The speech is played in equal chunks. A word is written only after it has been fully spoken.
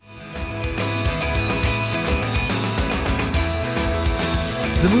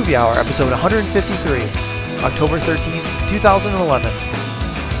The Movie Hour, episode 153, October 13th, 2011.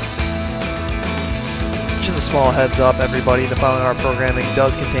 Just a small heads up, everybody, the following hour programming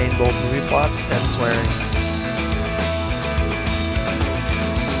does contain both movie plots and swearing.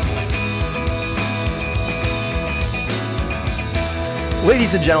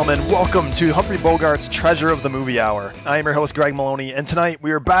 Ladies and gentlemen, welcome to Humphrey Bogart's Treasure of the Movie Hour. I am your host, Greg Maloney, and tonight we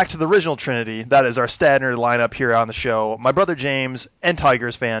are back to the original Trinity. That is our standard lineup here on the show. My brother James and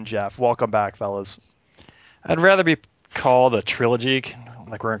Tigers fan Jeff. Welcome back, fellas. I'd rather be called a trilogy,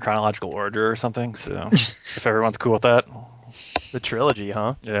 like we're in chronological order or something, so if everyone's cool with that. The trilogy,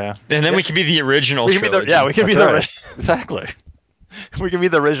 huh? Yeah. And then we can be the original trilogy. We can be That's the right. Exactly. we can be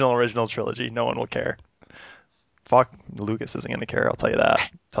the original trilogy. No one will care. Fuck, Lucas isn't going to care. I'll tell you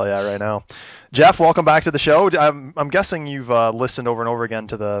that. Right now. Jeff, welcome back to the show. I'm guessing you've listened over and over again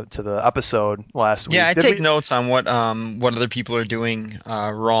to the episode last week. Yeah, I take notes on what other people are doing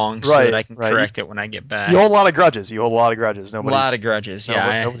wrong so that I can correct it when I get back. You hold a lot of grudges. A lot of grudges. A lot of grudges.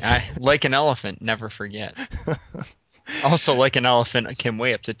 Yeah, I like an elephant, never forget. Also, like an elephant, it can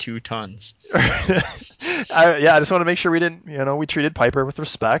weigh up to 2 tons. I just want to make sure we treated Piper with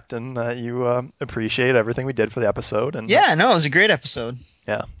respect and that you appreciate everything we did for the episode. And yeah, no, it was a great episode.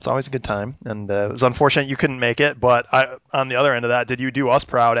 Yeah, it's always a good time, and it was unfortunate you couldn't make it. But on the other end of that, did you do us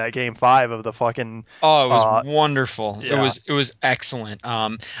proud at Game 5 of the fucking? Oh, it was wonderful. Yeah. It was excellent.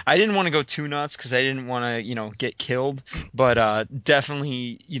 I didn't want to go too nuts because I didn't want to get killed. But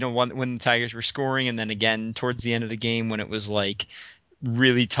definitely when the Tigers were scoring, and then again towards the end of the game when it was like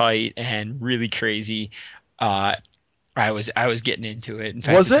really tight and really crazy, I was getting into it. In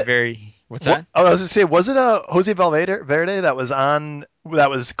fact, was it very? What's that? I was going to say, was it a Jose Valverde that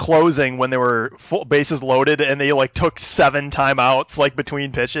was closing when they were full bases loaded and they took 7 timeouts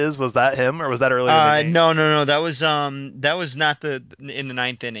between pitches? Was that him or was that earlier in the game? No. That was not in the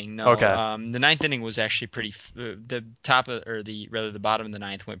 9th inning. No. Okay. The 9th inning was actually pretty. The bottom of the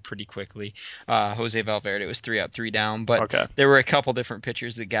 9th went pretty quickly. Jose Valverde was 3 up, 3 down, but okay. There were a couple different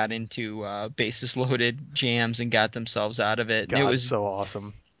pitchers that got into bases loaded jams and got themselves out of it. God, and it was so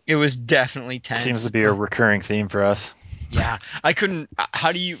awesome. It was definitely tense. Seems to be a recurring theme for us. Yeah, I couldn't.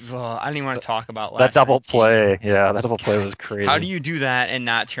 How do you? I didn't even want to talk about that double play. Yeah, that double play was crazy. How do you do that and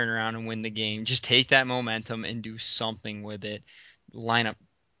not turn around and win the game? Just take that momentum and do something with it. Lineup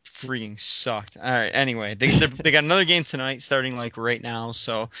freaking sucked. All right. Anyway, they got another game tonight, starting right now.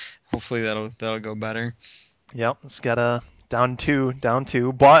 So hopefully that'll go better. Yep, it's got a down two,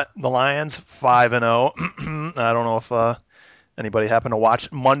 but the Lions 5-0. I don't know if anybody happened to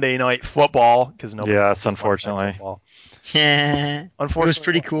watch Monday Night Football because nobody. Yes, unfortunately. Yeah, it was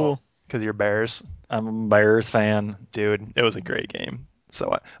pretty cool. Because you're Bears. I'm a Bears fan, dude. It was a great game.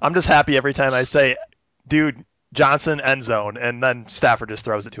 So I'm just happy every time I say, dude, Johnson end zone, and then Stafford just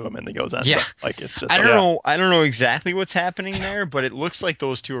throws it to him and he goes end zone. It's just. I don't know exactly what's happening there, but it looks like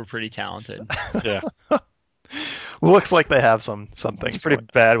those two are pretty talented. Yeah. Looks like they have some things. It's pretty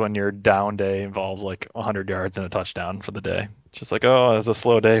bad when your down day involves 100 yards and a touchdown for the day. It's just it was a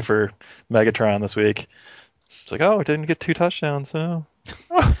slow day for Megatron this week. It's it didn't get 2 touchdowns, so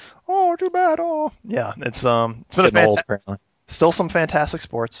too bad. Yeah, it's been still some fantastic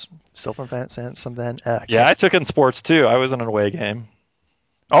sports. Still some yeah, I took in sports too. I was in an away game.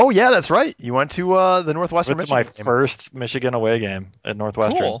 Oh yeah, that's right. You went to the Northwestern. Went to my first Michigan away game at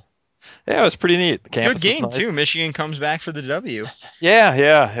Northwestern. Cool. Yeah, it was pretty neat. The campus Good game nice. too. Michigan comes back for the W.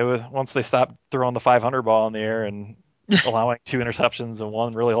 Yeah. It was once they stopped throwing the 500 ball in the air and allowing 2 interceptions and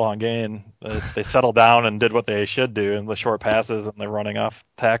 1 really long gain. They settled down and did what they should do in the short passes and the running off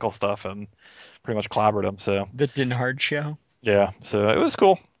tackle stuff and pretty much clobbered them. So the Dinhard show. Yeah, so it was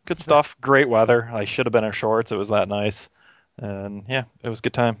cool. Good stuff. Great weather. I should have been in shorts. It was that nice. And yeah, it was a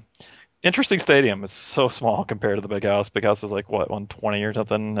good time. Interesting stadium. It's so small compared to the Big House. Big House is 120 or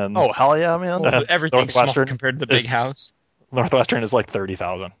something. And oh hell yeah, man! Everything's small compared to the Big House. Northwestern is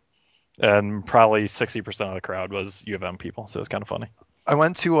 30,000, and probably 60% of the crowd was U of M people. So it's kind of funny. I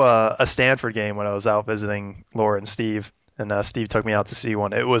went to a Stanford game when I was out visiting Laura and Steve, and Steve took me out to see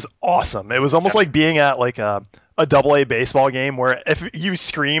one. It was awesome. It was almost like being at a AA baseball game where if you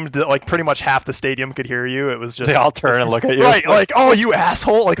screamed, pretty much half the stadium could hear you. It was just they all turn and look at you, right? Oh, you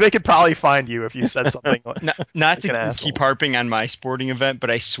asshole! They could probably find you if you said something. Not to keep harping on my sporting event, but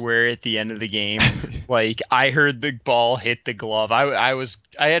I swear at the end of the game, I heard the ball hit the glove. I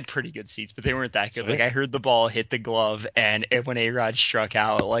had pretty good seats, but they weren't that good. Sweet. I heard the ball hit the glove, and when A-Rod struck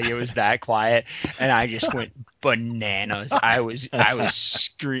out, it was that quiet, and I just went bananas. I was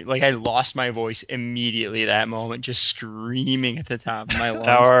screaming, I lost my voice immediately that moment. moment, just screaming at the top of my lungs.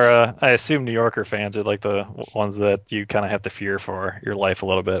 Our, I assume New Yorker fans are like the ones that you kind of have to fear for your life a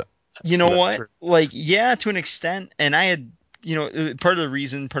little bit. You know That's what? true. Like, yeah, to an extent. And I had, part of the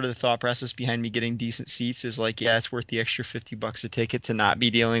reason, part of the thought process behind me getting decent seats is like, yeah, it's worth the extra $50 a ticket to not be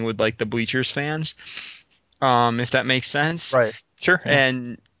dealing with like the bleachers fans, if that makes sense. Right. Sure. Yeah.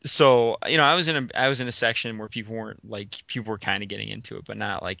 And so, I was in a section where people were kind of getting into it, but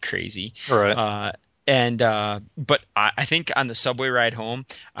not like crazy. Right. But I think on the subway ride home,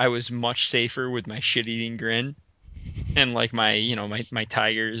 I was much safer with my shit-eating grin and like my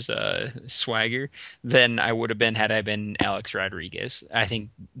Tigers swagger than I would have been had I been Alex Rodriguez. I think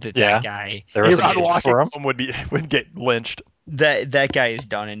that Yeah. guy There A was some Rod use walking for him. home would get lynched. that guy is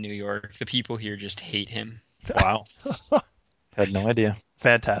done in New York. The people here just hate him. Wow. Had no idea.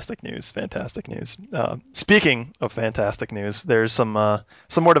 Fantastic news! Fantastic news. Speaking of fantastic news, there's some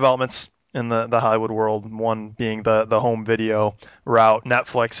more developments in the Hollywood world. One being the home video route.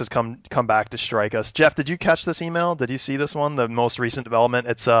 Netflix has come back to strike us. Jeff, did you catch this email? Did you see this one? The most recent development.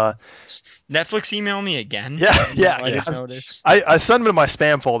 It's Netflix email me again. yeah No, yeah. I Yeah. didn't notice. I send them to my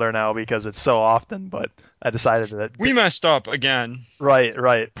spam folder now because it's so often. But I decided that We messed up again.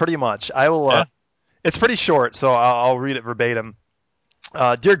 right, pretty much. I will. Yeah. It's pretty short, so I'll read it verbatim.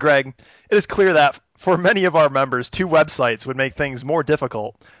 Dear Greg, it is clear that for many of our members, two websites would make things more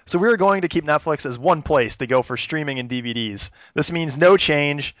difficult. So we are going to keep Netflix as one place to go for streaming and DVDs. This means no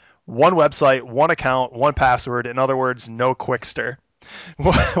change, one website, one account, one password. In other words, no Quickster.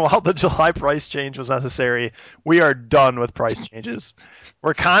 While the July price change was necessary, we are done with price changes.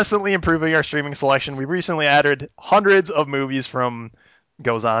 We're constantly improving our streaming selection. We recently added hundreds of movies from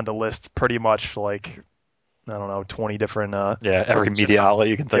goes on to list pretty much like I don't know 20 different Yeah. Every media outlet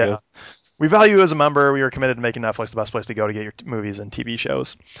you services. can think Yeah. of. We value you as a member. We are committed to making Netflix the best place to go to get your movies and TV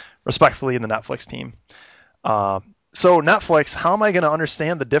shows. Respectfully, the Netflix team. So Netflix, how am I going to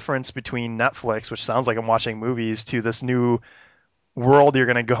understand the difference between Netflix, which sounds like I'm watching movies, to this new world you're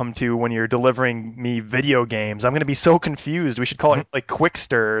going to come to when you're delivering me video games? I'm going to be so confused. We should call it like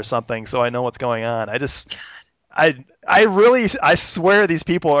Quickster or something so I know what's going on. I swear these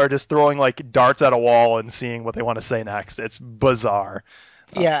people are just throwing like darts at a wall and seeing what they want to say next. It's bizarre.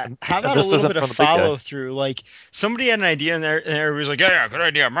 Yeah, how And about a this little isn't bit of from the big guy. follow through? Like somebody had an idea and everybody's like, yeah, good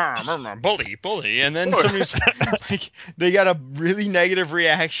idea, bully, bully. And then somebody's like, they got a really negative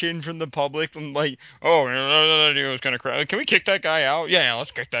reaction from the public and like, oh, that idea was kind of crap. Can we kick that guy out? Yeah,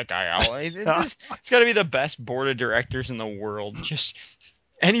 let's kick that guy out. It's got to be the best board of directors in the world. Just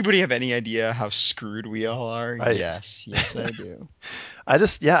anybody have any idea how screwed we all are? Right. Yes, I do. I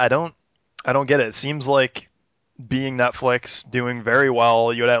don't get it. It seems like being Netflix doing very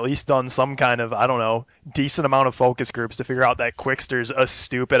well, you had at least done some kind of, I don't know, decent amount of focus groups to figure out that Quickster's a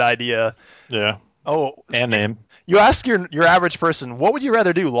stupid idea. Yeah. Oh, And name. you ask your average person, what would you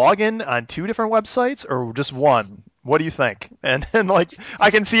rather do? Log in on two different websites or just one? What do you think? And like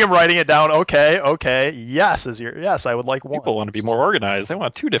I can see him writing it down. Okay. Yes, I would like one. People want to be more organized. They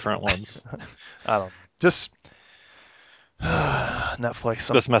want two different ones. I don't know. Just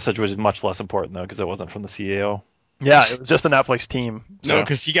Netflix. This message was much less important though because it wasn't from the CEO. Yeah, it was just the Netflix team. No, So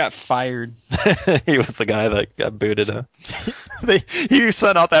because he got fired. He was the guy that got booted. he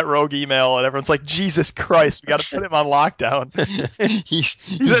sent out that rogue email, and everyone's like, "Jesus Christ, we got to put him on lockdown." He's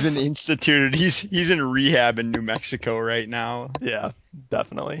been instituted. He's in rehab in New Mexico right now. Yeah,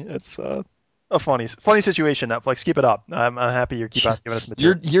 definitely. It's a funny situation. Netflix, keep it up. I'm happy you keep on giving us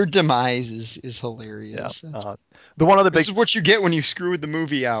material. Your demise is Yeah. hilarious. The one other This big, is what you get when you screw with the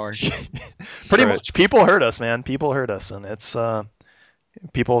movie hour. pretty Right. much, people heard us, man. People heard us, and it's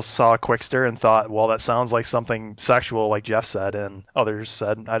people saw Quickster and thought, well, that sounds like something sexual, like Jeff said, and others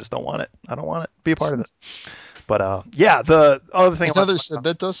said, I just don't want it. I don't want it. Be a part of it. But yeah, the other thing. Another said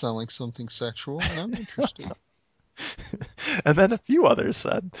that does sound like something sexual, and I'm interested. And then a few others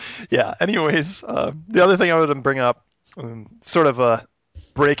said, yeah. Anyways, the other thing I wanted to bring up, sort of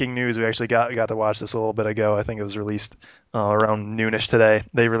breaking news. We actually got to watch this a little bit ago. I think it was released around noonish today.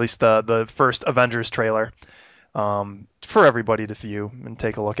 They released the first Avengers trailer for everybody to view and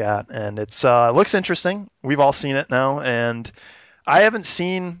take a look at, and it's looks interesting. We've all seen it now, and I haven't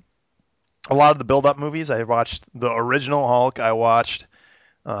seen a lot of the build-up movies. I watched the original Hulk. I watched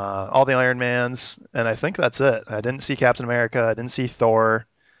all the Iron Mans, and I think that's it. I didn't see Captain America. I didn't see Thor,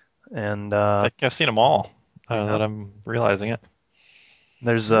 and I think I've seen them all. yeah. That I'm realizing it.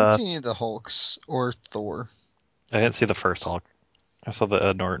 There's I didn't see any of the Hulks or Thor. I didn't see the first Hulk. I saw the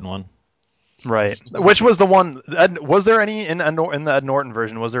Ed Norton one. right. Which was the one? Was there any in the Ed Norton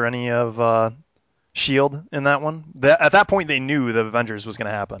version? Was there any of Shield in that one. At that point, they knew the Avengers was going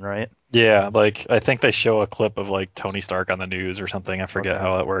to happen, right? Yeah, like I think they show a clip of like Tony Stark on the news or something. I forget Okay.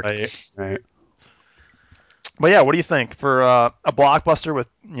 how it worked. Right. Right. But But yeah, what do you think for a blockbuster with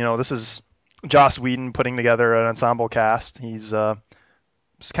this is Joss Whedon putting together an ensemble cast. He's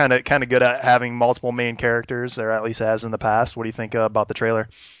kind of good at having multiple main characters, or at least has in the past. What do you think about the trailer?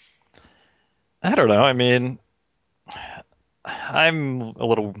 I don't know. I mean, I'm a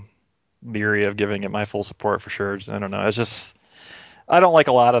little leery of giving it my full support for sure. I don't know. It's just I don't like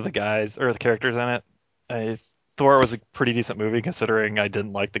a lot of the guys or the characters in it. Thor was a pretty decent movie considering I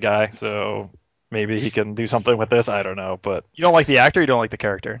didn't like the guy, so maybe he can do something with this. I don't know, but You don't like the actor, you don't like the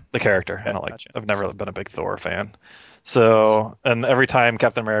character. the character, I Okay, don't like. gotcha. I've never been a big Thor fan. So, and every time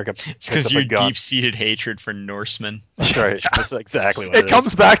Captain America It's picks because up a your gun, deep-seated hatred for Norsemen. that's right. Yeah. That's exactly what It it is.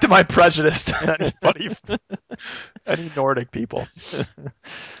 comes back to my prejudice to anybody, any Nordic people.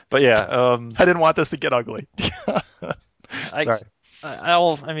 But yeah, I didn't want this to get ugly. I, Sorry.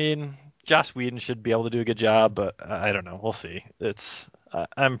 I mean, Joss Whedon should be able to do a good job, but I don't know. We'll see.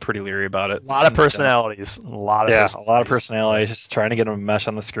 I'm pretty leery about it. A lot of In general. personalities. A lot of Yeah, a lot of personalities. personality. Just trying to get them a mesh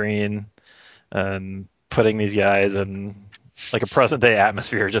on the screen and putting these guys in like a present day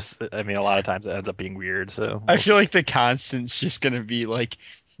atmosphere. Just, I mean, a lot of times it ends up being weird. So I we'll feel see. like the constant's just gonna be like,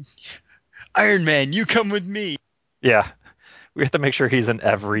 Iron Man, you come with me. Yeah, we have to make sure he's in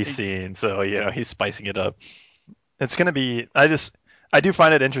every scene. So he's spicing it up. It's going to be. I do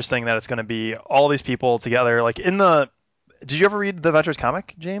find it interesting that it's going to be all these people together. Like in the. Did you ever read the Avengers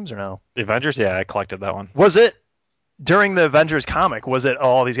comic, James, or no? The Avengers, yeah, I collected that one. Was it during the Avengers comic? Was it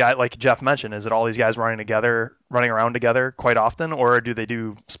all these guys, like Jeff mentioned? Is it all these guys running together, running around together quite often, or do they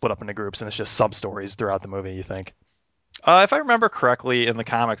do split up into groups and it's just sub stories throughout the movie? You think? If I remember correctly, in the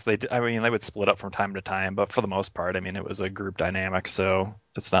comics, I mean, they would split up from time to time, but for the most part, I mean, it was a group dynamic, so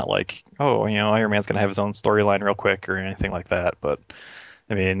it's not like, oh, Iron Man's gonna have his own storyline real quick or anything like that. But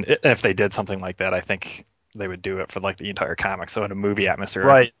I mean, if they did something like that, I think they would do it for like the entire comic. So in a movie atmosphere,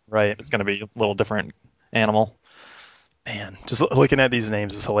 Right. Right. it's gonna be a little different animal. Man, just looking at these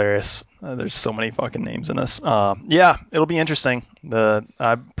names is hilarious. There's so many fucking names in this. Yeah, it'll be interesting.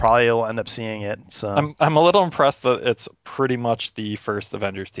 I probably will end up seeing it. It's I'm a little impressed that it's pretty much the first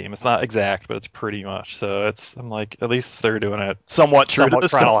Avengers team. It's not exact, but it's pretty much. So I'm like, at least they're doing it somewhat true to somewhat the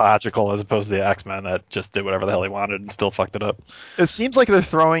story. chronological as opposed to the X-Men that just did whatever the hell they wanted and still fucked it up. It seems like they're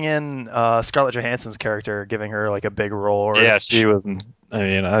throwing in Scarlett Johansson's character, giving her like a big role. Or Yeah, she wasn't. I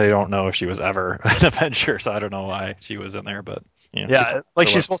mean, I don't know if she was ever an Avenger, so I don't know why she was in there, but yeah, like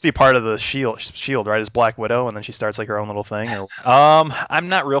still she's supposed to be part of the Shield, right? As Black Widow, and then she starts like her own little thing. Or I'm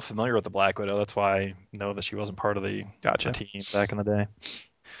not real familiar with the Black Widow. That's why I know that she wasn't part of the gotcha. team back in the day.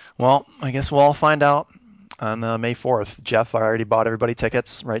 Well, I guess we'll all find out on May 4th. Jeff, I already bought everybody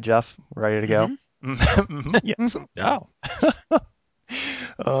tickets, right? Jeff, ready to go? Hmm. Yes. Yeah.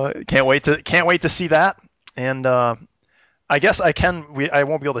 Can't wait to see that. And I guess I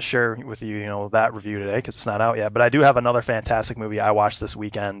won't be able to share with you, that review today because it's not out yet. But I do have another fantastic movie I watched this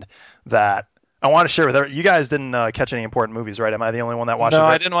weekend that I want to share with everyone. You guys didn't catch any important movies, right? Am I the only one that watched it? No,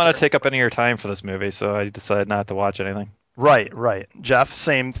 I didn't want to take up any of your time for this movie, so I decided not to watch anything. Right, right. Jeff,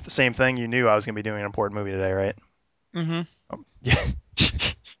 same thing. You knew I was going to be doing an important movie today, right? Hmm. Yeah.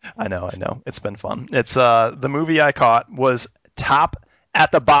 I know. It's been fun. It's the movie I caught was top at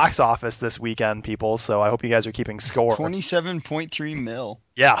the box office this weekend, people. So I hope you guys are keeping score. 27.3 mil.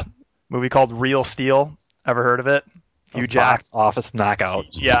 Yeah, movie called Real Steel. Ever heard of it? A Hugh Jack, box office knockout.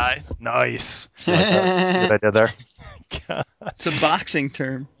 CGI. Nice. You like that? See what I did there? It's a boxing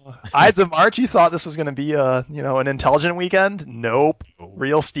term. Ides of March. You thought this was going to be an intelligent weekend? Nope. Oh.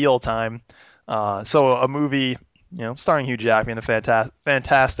 Real Steel time. So a movie, starring Hugh Jackman, a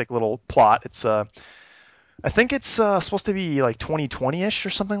fantastic little plot. It's I think it's supposed to be like 2020-ish or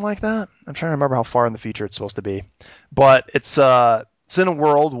something like that. I'm trying to remember how far in the future it's supposed to be, but it's in a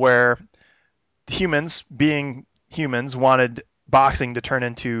world where humans, being humans, wanted boxing to turn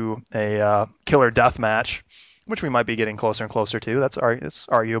into a killer death match, which we might be getting closer and closer to. It's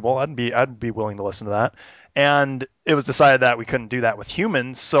arguable. I'd be willing to listen to that. And it was decided that we couldn't do that with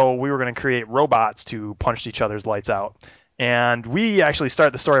humans, so we were going to create robots to punch each other's lights out. And we actually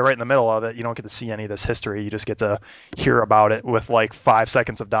start the story right in the middle of it. You don't get to see any of this history. You just get to hear about it with like 5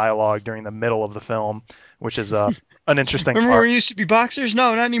 seconds of dialogue during the middle of the film, which is an interesting Remember part. we used to be boxers?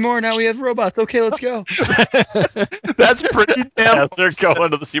 No, not anymore. Now we have robots. Okay, let's go. That's pretty damn. As they're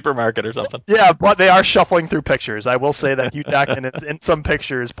going to the supermarket or something. Yeah, but they are shuffling through pictures. I will say that Hugh Jackman is in some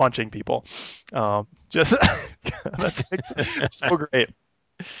pictures punching people. Just that's it's so great.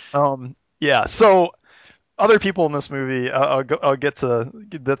 Yeah. So other people in this movie. I'll get to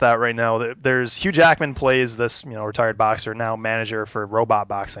that right now. There's Hugh Jackman plays this retired boxer, now manager for robot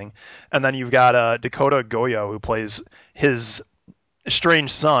boxing, and then you've got Dakota Goyo who plays his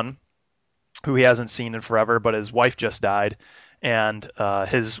estranged son, who he hasn't seen in forever, but his wife just died, and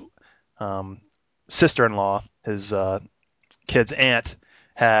his sister-in-law, his kid's aunt,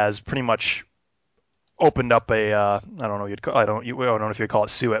 has pretty much opened up a I don't know I don't know if you'd call it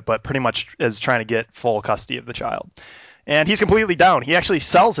suet, but pretty much is trying to get full custody of the child. And he's completely down. He actually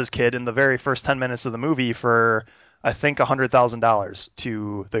sells his kid in the very first 10 minutes of the movie for I think $100,000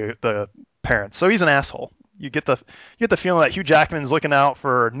 to the parents. So he's an asshole. You get the feeling that Hugh Jackman's looking out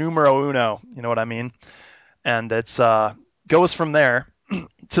for numero uno. You know what I mean? And it's goes from there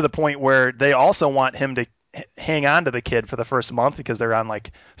to the point where they also want him to hang on to the kid for the first month because they're on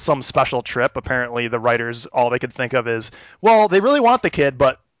like some special trip. Apparently, the writers all they could think of is, well, they really want the kid,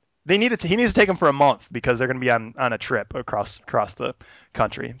 but he needs to take him for a month because they're going to be on a trip across the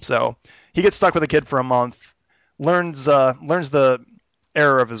country. So he gets stuck with the kid for a month, learns the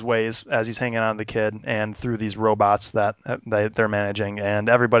error of his ways as he's hanging on to the kid and through these robots that they're managing, and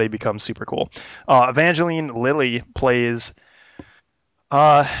everybody becomes super cool. Evangeline Lilly plays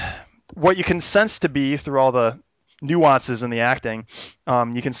what you can sense to be through all the nuances in the acting.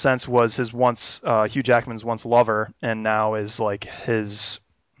 You can sense was his once Hugh Jackman's once lover, and now is like his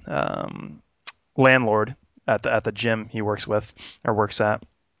landlord at the gym he works at.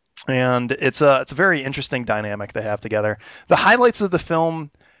 And it's a very interesting dynamic they have together. The highlights of the film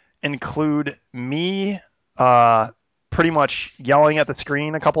include me pretty much yelling at the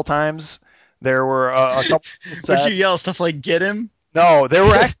screen a couple times. There were a couple Would you yell stuff like "Get him"? No, there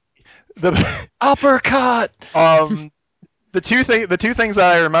were actually the Uppercut. The two things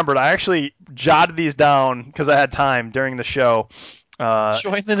that I remembered. I actually jotted these down because I had time during the show.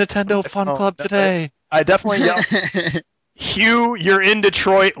 Join the Nintendo Fun Club today. I definitely yelled, Hugh, you're in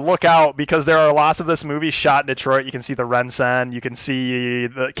Detroit, look out, because there are lots of this movie shot in Detroit. You can see the Rensen, you can see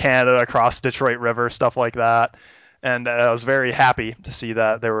the Canada across the Detroit River, stuff like that. And I was very happy to see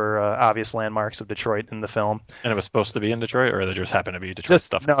that there were obvious landmarks of Detroit in the film. And it was supposed to be in Detroit, or they just happened to be Detroit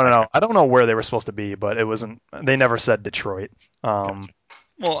stuff? No. I don't know where they were supposed to be, but it wasn't. They never said Detroit.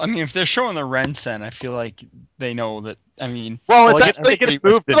 Well, I mean, if they're showing the Rensen, I feel like they know that. I mean, well, I think it's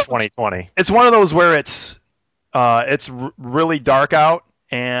moved in 2020. It's one of those where it's really dark out,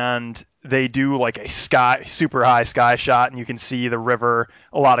 and they do like a super high sky shot, and you can see the river,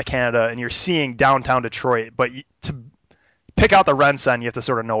 a lot of Canada, and you're seeing downtown Detroit. But to pick out the Rensen, you have to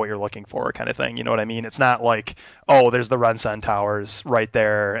sort of know what you're looking for, kind of thing. You know what I mean? It's not like, oh, there's the Rensen towers right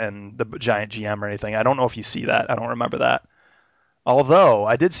there and the giant GM or anything. I don't know if you see that. I don't remember that. Although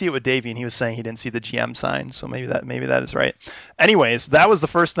I did see it with Davey, and he was saying he didn't see the GM sign, so maybe that is right. Anyways, that was the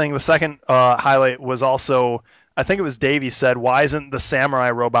first thing. The second highlight was also, I think it was Davey said, why isn't the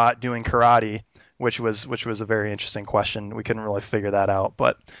samurai robot doing karate? Which was a very interesting question. We couldn't really figure that out,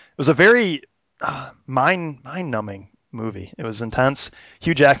 but it was a very mind-numbing movie. It was intense.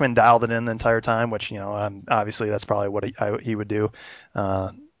 Hugh Jackman dialed it in the entire time, which obviously that's probably what he would do.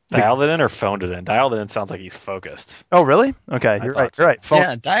 Dialed it in or phoned it in? Dialed it in sounds like he's focused. Oh, really? Okay, you're right. So. You're right.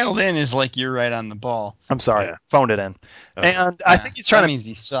 Yeah, dialed in is like you're right on the ball. I'm sorry, phoned it in. Okay. And I think he's trying that means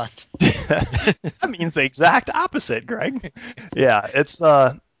he sucked. That means the exact opposite, Greg. Yeah, it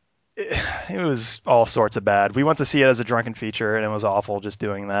was all sorts of bad. We went to see it as a drunken feature, and it was awful just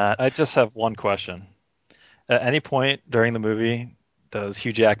doing that. I just have one question. At any point during the movie, does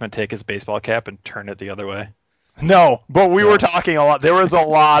Hugh Jackman take his baseball cap and turn it the other way? No, but we were talking a lot. There was a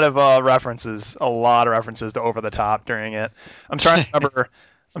lot of references to Over the Top during it. I'm trying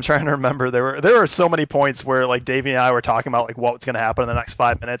to remember. There were so many points where like Davey and I were talking about like what's going to happen in the next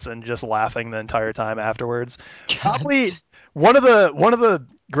 5 minutes and just laughing the entire time afterwards. Probably one of the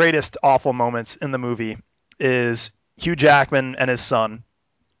greatest awful moments in the movie is Hugh Jackman and his son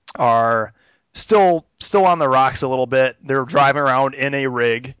are still on the rocks a little bit. They're driving around in a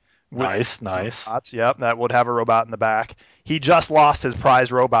rig. Nice. Robots. Yep, that would have a robot in the back. He just lost his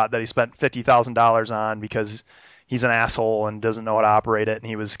prize robot that he spent $50,000 on because he's an asshole and doesn't know how to operate it, and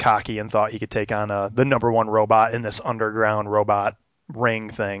he was cocky and thought he could take on the number one robot in this underground robot ring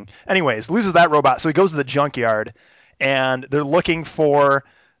thing. Anyways, loses that robot, so he goes to the junkyard, and they're looking for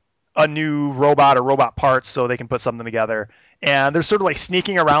a new robot or robot parts so they can put something together. And they're sort of like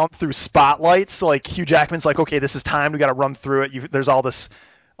sneaking around through spotlights. So like Hugh Jackman's like, okay, this is time. We got to run through it. There's all this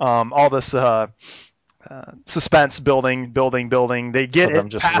suspense building. They get them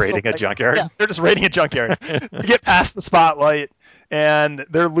just raiding a junkyard. Yeah, they're just raiding a junkyard. They get past the spotlight and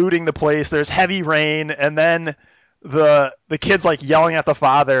they're looting the place. There's heavy rain, and then the kid's like yelling at the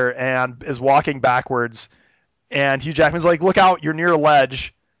father and is walking backwards. and Hugh Jackman's like, "Look out, you're near a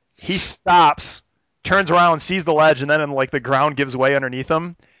ledge." He stops, turns around, sees the ledge, and then like the ground gives way underneath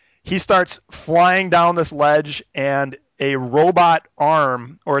him. He starts flying down this ledge, and a robot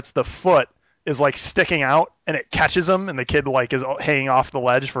arm, or it's the foot, is like sticking out, and it catches him, and the kid like is hanging off the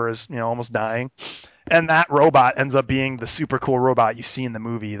ledge for his, almost dying. And that robot ends up being the super cool robot you see in the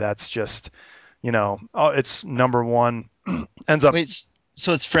movie. That's just, it's number one. Ends up Wait,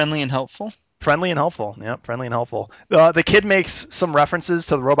 so it's friendly and helpful? friendly and helpful. Yeah, friendly and helpful. The kid makes some references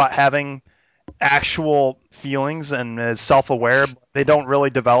to the robot having actual feelings and is self-aware. But they don't really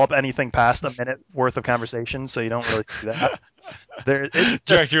develop anything past a minute worth of conversation, so you don't really see that. It's just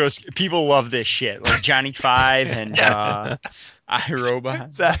Director goes, people love this shit, like Johnny Five and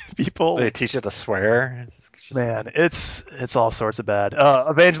iRobot. people. They teach you to swear. Man, it's all sorts of bad.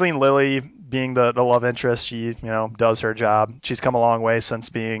 Evangeline Lilly being the love interest, she does her job. She's come a long way since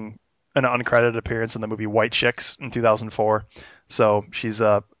being an uncredited appearance in the movie White Chicks in 2004. So she's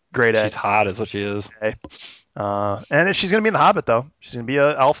great at. She's hot, is what she is. And she's gonna be in the Hobbit though. She's gonna be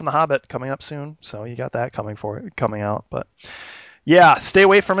an elf in the Hobbit coming up soon. So you got that coming out. But yeah, stay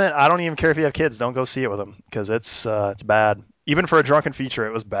away from it. I don't even care if you have kids. Don't go see it with them because it's bad. Even for a drunken feature,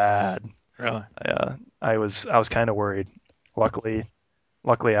 it was bad. Really? I was kind of worried. Luckily,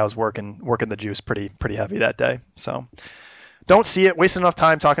 I was working the juice pretty heavy that day. So don't see it. Wasting enough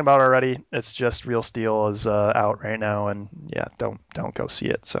time talking about it already. It's just Real Steel is out right now, and yeah, don't go see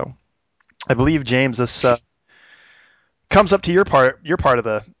it. So I believe James, this comes up to your part of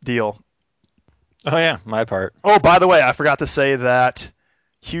the deal. Oh yeah, my part. Oh, by the way, I forgot to say that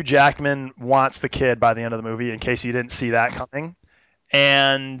Hugh Jackman wants the kid by the end of the movie. In case you didn't see that coming,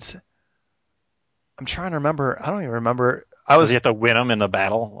 and I'm trying to remember. I don't even remember. Does he have to win him in the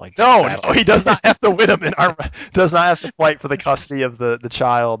battle? No, he does not have to win him does not have to fight for the custody of the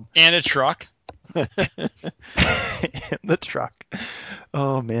child. And a truck. In the truck.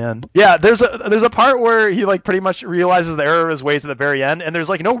 Oh man. Yeah, there's a part where he like pretty much realizes the error of his ways at the very end, and there's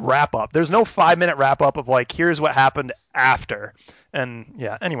like no wrap up. There's no 5-minute wrap up of like here's what happened after. And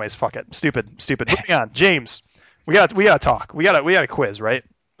yeah, anyways, fuck it. Stupid. Moving on. James, we gotta talk. We got a quiz, right?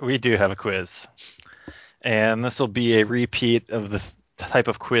 We do have a quiz. And this will be a repeat of the type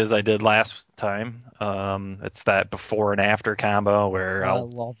of quiz I did last time. It's that before and after combo where I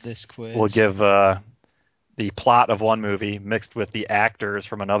love this quiz. we'll give the plot of one movie mixed with the actors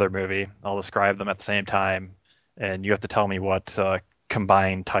from another movie. I'll describe them at the same time, and you have to tell me what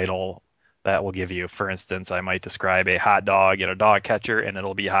combined title that will give you. For instance, I might describe a hot dog and a dog catcher, and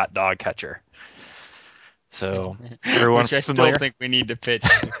it'll be hot dog catcher. So everyone Which I familiar? still think we need to pitch.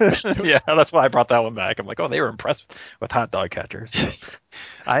 Yeah, that's why I brought that one back. I'm like, oh, they were impressed with hot dog catchers.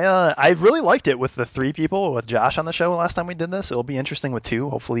 I really liked it with the 3 people with Josh on the show last time we did this. It'll be interesting with 2.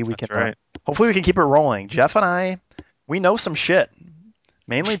 Hopefully we can hopefully we can keep it rolling. Jeff and I, we know some shit.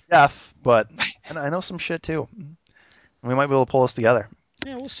 Mainly Jeff, but I know some shit too. We might be able to pull this together.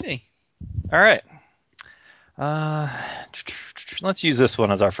 Yeah, we'll see. All right. Let's use this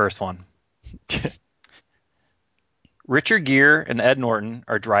one as our first one. Richard Gere and Ed Norton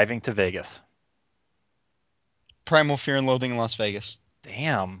are driving to Vegas. Primal Fear and Loathing in Las Vegas.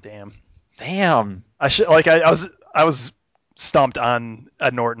 Damn. I was stumped on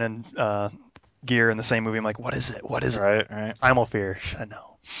Ed Norton and Gere in the same movie. I'm like, what is it? Right. Primal Fear. Should I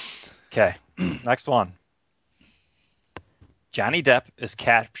know? Okay. Next one. Johnny Depp is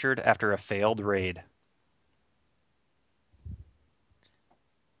captured after a failed raid.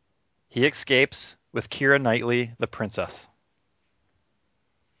 He escapes with Keira Knightley, the princess.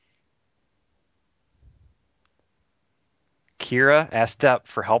 Keira asks Depp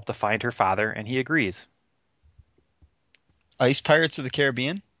for help to find her father, and he agrees. Ice Pirates of the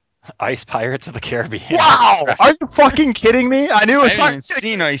Caribbean? Ice Pirates of the Caribbean. Wow! Are you fucking kidding me? I knew it I was haven't even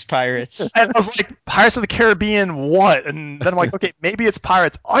seen Ice Pirates. And I was like, Pirates of the Caribbean, what? And then I'm like, okay, maybe it's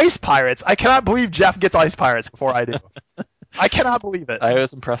Pirates. Ice Pirates? I cannot believe Jeff gets Ice Pirates before I do. I cannot believe it. I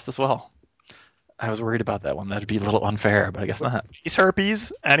was impressed as well. I was worried about that one. That'd be a little unfair, but I guess not. Space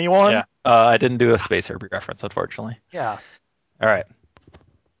herpes? Anyone? Yeah. I didn't do a space herpes reference, unfortunately. Yeah. All right.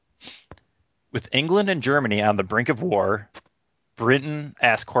 With England and Germany on the brink of war, Britain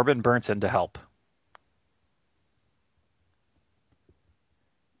asked Corbin Burnson to help.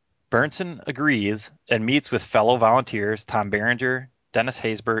 Burnson agrees and meets with fellow volunteers Tom Berenger, Dennis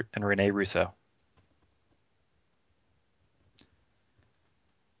Haysbert, and Rene Russo.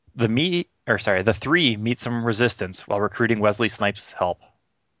 The 3 meet some resistance while recruiting Wesley Snipes' help.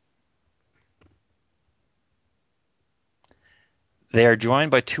 They are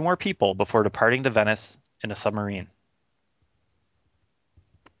joined by 2 more people before departing to Venice in a submarine.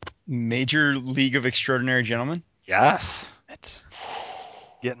 Major League of Extraordinary Gentlemen. Yes. It's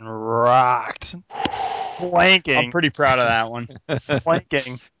getting rocked. I'm Blanking. pretty proud of that one.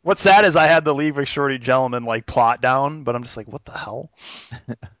 Blanking. What's sad is I had the League of Extraordinary Gentlemen like plot down, but I'm just like, what the hell?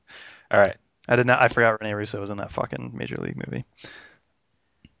 All right. I forgot Rene Russo was in that fucking Major League movie.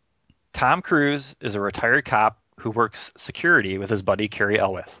 Tom Cruise is a retired cop who works security with his buddy Cary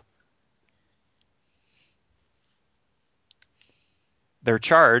Elwes. Their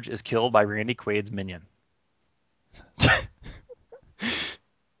charge is killed by Randy Quaid's minion.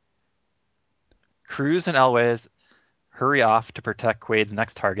 Cruise and Elwes hurry off to protect Quaid's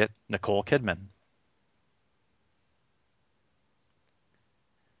next target, Nicole Kidman.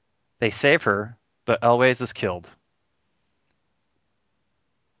 They save her, but Elwes is killed.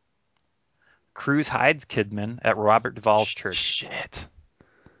 Cruise hides Kidman at Robert Duvall's church. Shit.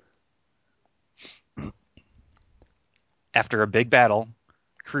 After a big battle,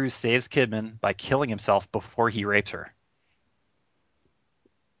 Cruise saves Kidman by killing himself before he rapes her.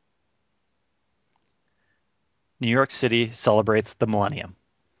 New York City celebrates the millennium.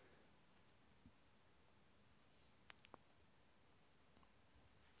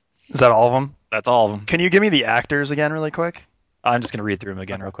 Is that all of them? That's all of them. Can you give me the actors again really quick? I'm just going to read through them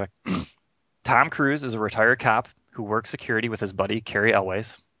again real quick. Tom Cruise is a retired cop who works security with his buddy Cary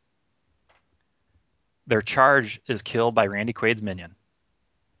Elwes. Their charge is killed by Randy Quaid's minion.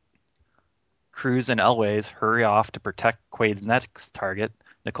 Cruise and Elwes hurry off to protect Quaid's next target,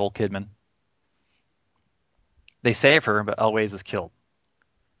 Nicole Kidman. They save her, but Elwes is killed.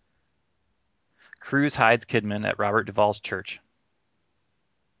 Cruise hides Kidman at Robert Duvall's church.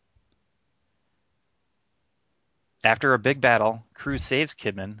 After a big battle, Cruise saves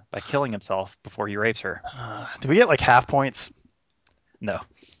Kidman by killing himself before he rapes her. Do we get like half points? No.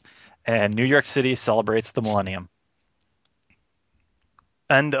 And New York City celebrates the millennium.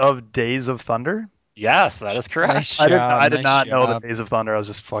 End of Days of Thunder? Yes, that is correct. Nice I job. did nice not know the job. Days of Thunder. I was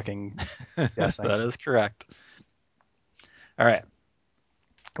just fucking guessing. That is correct. All right.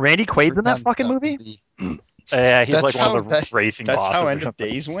 Randy Quaid's in that Forgot fucking was movie? Yeah, he's That's like one how of the racing That's bosses how or End of something.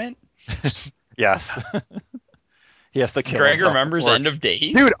 Days went. Yes. He has to kill Greg himself remembers before- End of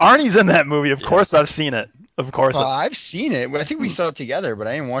Days. Dude, Arnie's in that movie. Of Yeah. course I've seen it. Of course. I've seen it. I think we saw it together, but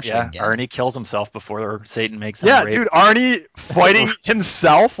I didn't watch it Yeah, again. Arnie kills himself before Satan makes him Yeah, rape. dude, Arnie fighting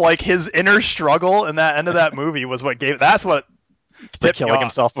himself, like his inner struggle in that end of that movie was what gave. That's what to tipped me killing off.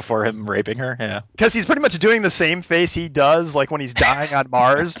 himself before him raping her. Yeah. Because he's pretty much doing the same face he does, like when he's dying on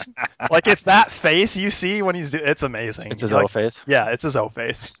Mars. Like it's that face you see when he's. It's amazing. It's his You're O like, face. Yeah, it's his O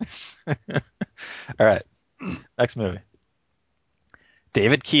face. All right. Next movie.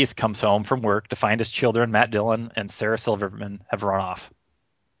 David Keith comes home from work to find his children, Matt Dillon and Sarah Silverman, have run off.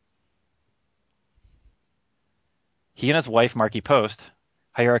 He and his wife, Marky Post,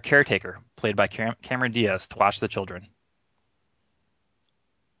 hire a caretaker, played by Cameron Diaz, to watch the children.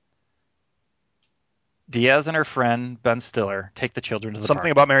 Diaz and her friend, Ben Stiller, take the children to the Something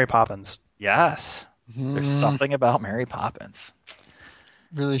park. about Mary Poppins. Yes. There's something about Mary Poppins.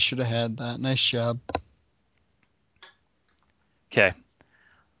 Really should have had that. Nice job. Okay.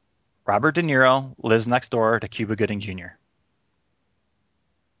 Robert De Niro lives next door to Cuba Gooding Jr.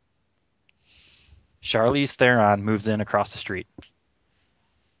 Charlize Theron moves in across the street.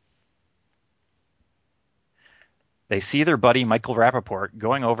 They see their buddy Michael Rappaport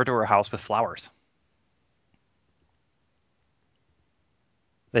going over to her house with flowers.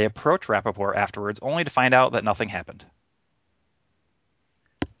 They approach Rappaport afterwards only to find out that nothing happened.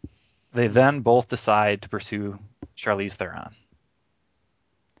 They then both decide to pursue Charlize Theron.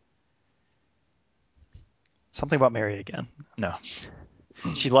 Something about Mary again. No.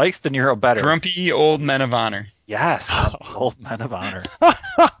 She likes De Niro better. Grumpy old men of honor. Yes, old men of honor.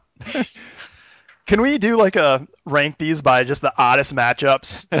 Can we do like a rank these by just the oddest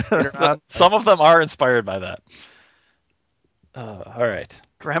matchups later on? Some of them are inspired by that. All right.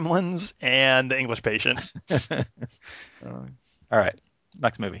 Gremlins and The English Patient. All right.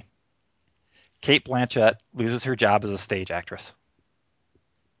 Next movie. Kate Blanchett loses her job as a stage actress.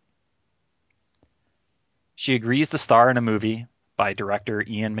 She agrees to star in a movie by director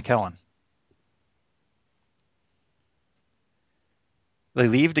Ian McKellen. They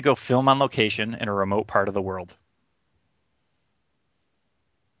leave to go film on location in a remote part of the world.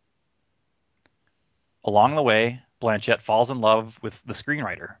 Along the way, Blanchett falls in love with the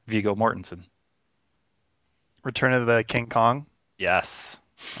screenwriter, Viggo Mortensen. Return of the King Kong. Yes.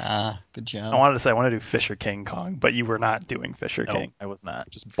 Good I job. wanted to say I want to do Fisher King Kong, but you were not doing Fisher No, King. I was not.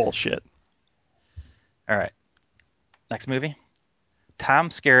 Just bullshit. All right. Next movie. Tom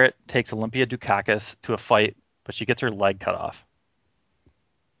Skerritt takes Olympia Dukakis to a fight, but she gets her leg cut off.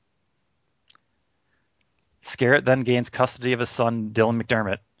 Scarrett then gains custody of his son, Dylan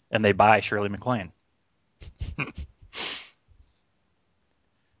McDermott, and they buy Shirley MacLaine.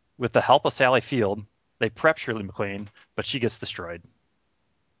 With the help of Sally Field, they prep Shirley MacLaine, but she gets destroyed.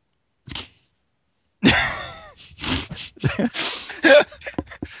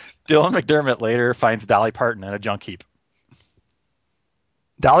 Dylan McDermott later finds Dolly Parton in a junk heap.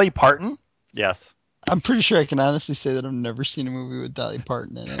 Dolly Parton? Yes. I'm pretty sure I can honestly say that I've never seen a movie with Dolly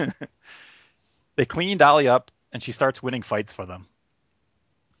Parton in it. They clean Dolly up, and she starts winning fights for them.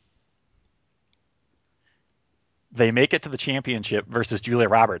 They make it to the championship versus Julia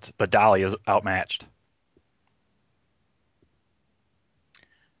Roberts, but Dolly is outmatched.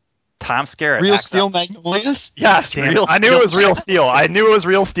 Tom Skerritt Real acts Steel out- Magnolias? Yes, Damn Real it. I knew Steel. it was Real Steel. I knew it was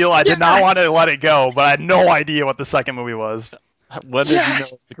Real Steel. I did not want to let it go, but I had no idea what the second movie was. When did you know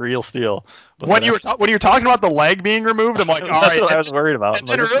Yes! it's Real Steel? Was When it you were when you were talking about the leg being removed, I'm like, all That's right. what I was worried about. And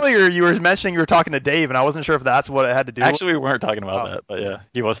then earlier you were mentioning you were talking to Dave, and I wasn't sure if that's what it had to do. Actually, we weren't talking about Oh. that, but yeah,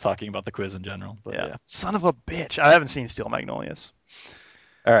 he was talking about the quiz in general. But yeah. Son of a bitch. I haven't seen Steel Magnolias.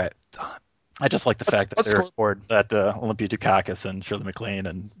 All right. I just like the fact that Let's they're scoreboard. that Olympia Dukakis and Shirley MacLaine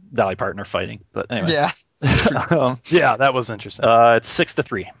and Dolly Parton are fighting. But anyway, Yeah. Yeah, that was interesting. it's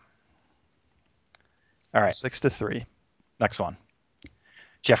 6-3. All right, 6-3. next one.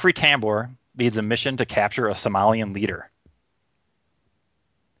 Jeffrey Tambor leads a mission to capture a Somalian leader.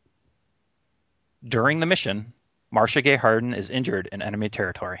 During the mission, Marcia Gay Harden is injured in enemy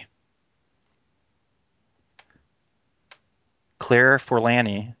territory. Claire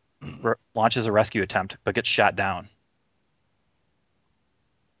Forlani launches a rescue attempt but gets shot down.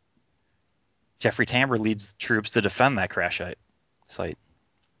 Jeffrey Tambor leads troops to defend that crash site.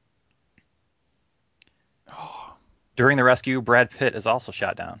 During the rescue, Brad Pitt is also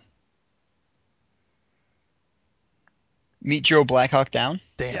shot down. Meet Joe Blackhawk Down?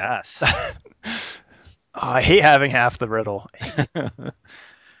 Damn. Yes. I hate having half the riddle.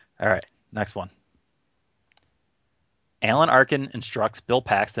 All right, next one. Alan Arkin instructs Bill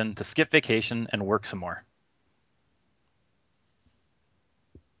Paxton to skip vacation and work some more.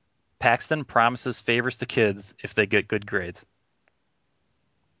 Paxton promises favors to kids if they get good grades.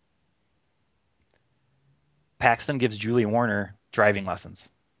 Paxton gives Julie Warner driving lessons.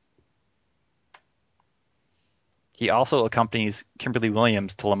 He also accompanies Kimberly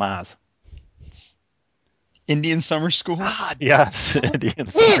Williams to Lamaze. Indian Summer School? God, Yes, Indian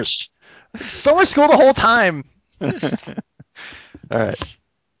Summer. summer school the whole time. All right.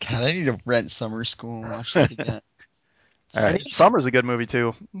 God, I need to rent Summer School and watch that again. All right. Indian Summer's a good movie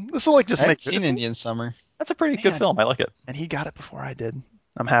too. This will like just I make haven't seen Indian Summer. That's a pretty good Man. film. I like it. And he got it before I did.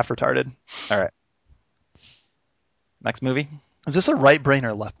 I'm half retarded. All right. Next movie. Is this a right brain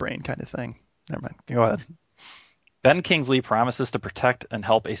or left brain kind of thing? Never mind. Go ahead. Ben Kingsley promises to protect and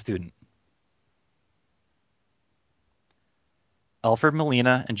help a student. Alfred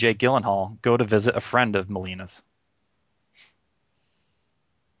Molina and Jake Gyllenhaal go to visit a friend of Molina's.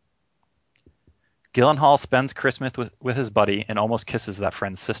 Gyllenhaal spends Christmas with his buddy and almost kisses that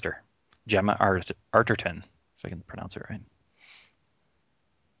friend's sister, Gemma Arterton, if I can pronounce it right.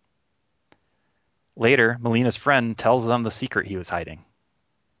 Later, Molina's friend tells them the secret he was hiding.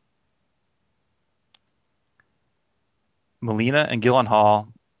 Molina and Gyllenhaal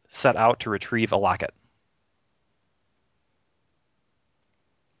set out to retrieve a locket.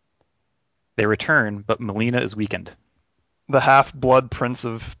 They return, but Molina is weakened. The Half-Blood Prince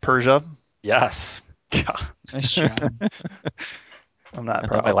of Persia. Yes. God, Nice job. I'm not And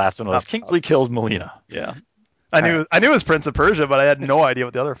proud. then my last one was Kingsley kills Molina. Yeah. I knew it was Prince of Persia, but I had no idea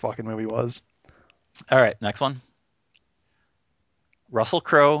what the other fucking movie was. All right, next one. Russell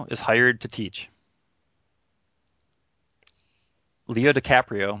Crowe is hired to teach. Leo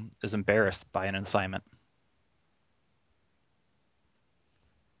DiCaprio is embarrassed by an assignment.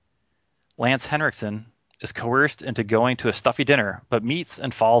 Lance Henriksen is coerced into going to a stuffy dinner, but meets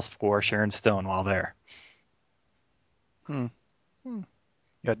and falls for Sharon Stone while there. You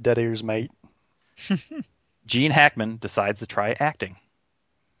got dead ears, mate. Gene Hackman decides to try acting,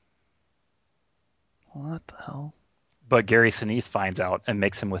 What the hell? but Gary Sinise finds out and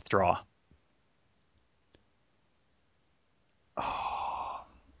makes him withdraw. Oh,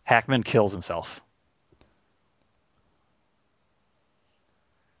 Hackman kills himself.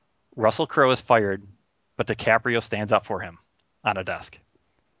 Russell Crowe is fired, but DiCaprio stands up for him on a desk.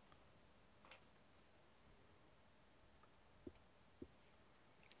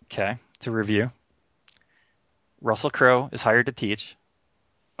 Okay, to review. Russell Crowe is hired to teach.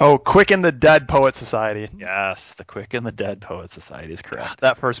 oh, Quick and the Dead Poet Society. Yes, The Quick and the Dead Poet Society is God, correct.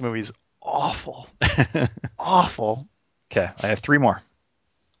 that first movie's awful. Awful. Okay, I have three more.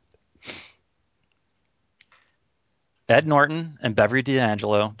 Ed Norton and Beverly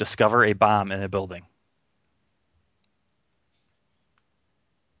D'Angelo discover a bomb in a building.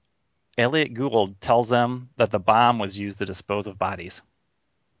 Elliot Gould tells them that the bomb was used to dispose of bodies.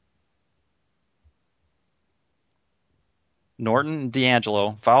 Norton and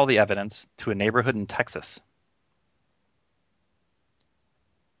D'Angelo follow the evidence to a neighborhood in Texas.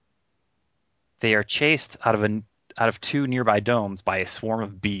 They are chased out of two nearby domes by a swarm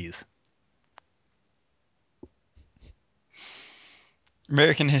of bees.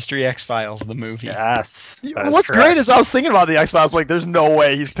 American History X-Files, the movie. Yes. What's great is I was thinking about the X Files. Like, there's no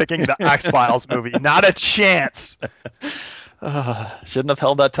way he's picking the X Files movie. Not a chance. Shouldn't have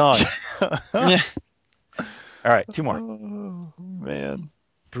held that tongue. Yeah. All right, two more. Oh, man.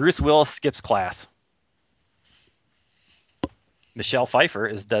 Bruce Willis skips class. Michelle Pfeiffer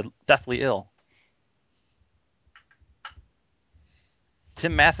is deathly ill.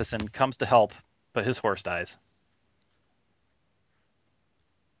 Tim Matheson comes to help, but his horse dies.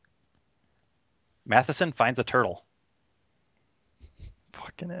 Matheson finds a turtle.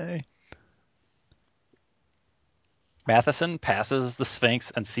 Fucking A. Matheson passes the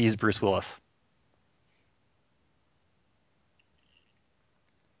Sphinx and sees Bruce Willis.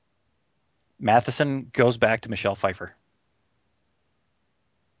 Matheson goes back to Michelle Pfeiffer.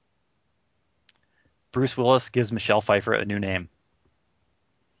 Bruce Willis gives Michelle Pfeiffer a new name.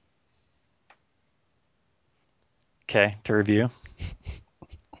 Okay, to review.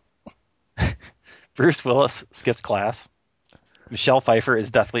 Bruce Willis skips class. Michelle Pfeiffer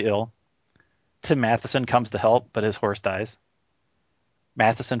is deathly ill. Tim Matheson comes to help, but his horse dies.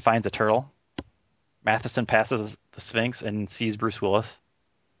 Matheson finds a turtle. Matheson passes the Sphinx and sees Bruce Willis.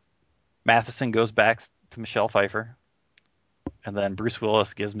 Matheson goes back to Michelle Pfeiffer. And then Bruce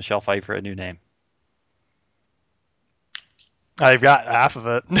Willis gives Michelle Pfeiffer a new name. I've got half of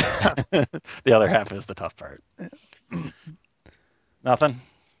it. The other half is the tough part. Nothing?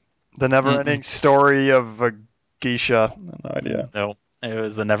 The never-ending story of a geisha. No idea. No. It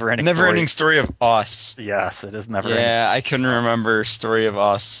was the never-ending Never-ending story of Us. Yes, it is never-ending. Yeah, I couldn't remember Story of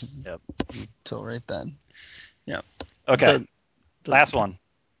Us. Yep. Till right then. Yeah. Okay, The- last one.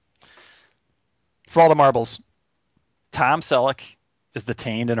 For all the marbles. Tom Selleck is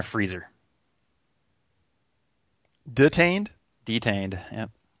detained in a freezer. Detained? Detained, yep.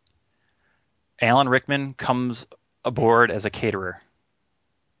 Alan Rickman comes aboard as a caterer.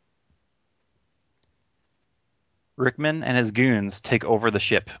 Rickman and his goons take over the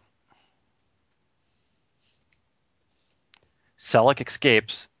ship. Selleck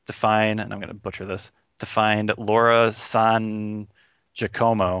escapes to find, and I'm going to butcher this, to find Laura San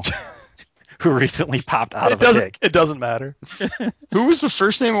Giacomo, who recently popped out of a pig. It doesn't matter. Who was the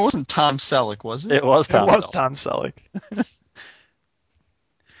first name? It wasn't Tom Selleck, was it? It was Tom. It was Selleck. Tom Selleck.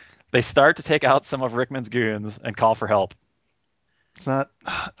 They start to take out some of Rickman's goons and call for help. It's not.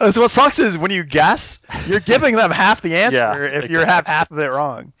 So what sucks is when you guess, you're giving them half the answer if you have half of it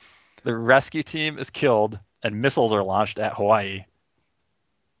wrong. The rescue team is killed, and missiles are launched at Hawaii.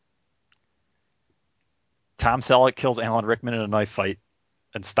 Tom Selleck kills Alan Rickman in a knife fight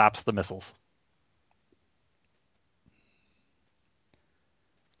and stops the missiles.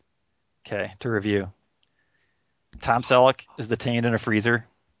 Okay, to review. Tom Selleck is detained in a freezer.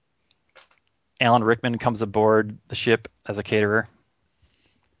 Alan Rickman comes aboard the ship as a caterer.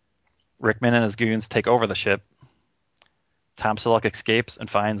 Rickman and his goons take over the ship. Tom Selleck escapes and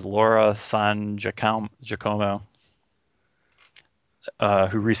finds Laura San Giacomo,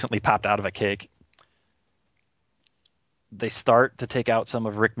 who recently popped out of a cake. They start to take out some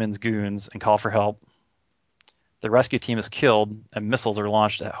of Rickman's goons and call for help. The rescue team is killed, and missiles are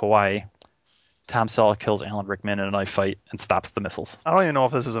launched at Hawaii. Tom Selleck kills Alan Rickman in a knife fight and stops the missiles. I don't even know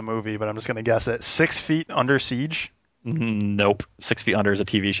if this is a movie, but I'm just going to guess it. 6 Feet Under Siege? Nope. 6 Feet Under is a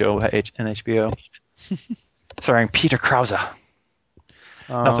TV show in HBO. Starring Peter Krause.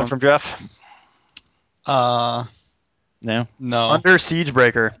 Nothing from Jeff? Uh, No? no. Under Siege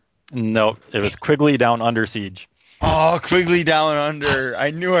Breaker. Nope. It was Quigley Down Under Siege. Oh, Quigley Down Under.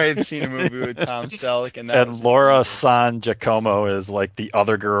 I knew I had seen a movie with Tom Selleck, and that And was Laura San Giacomo is like the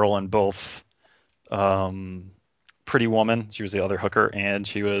other girl in both Pretty Woman. She was the other hooker, and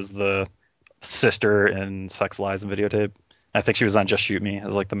she was the sister in Sex, Lies, and Videotape. I think she was on Just Shoot Me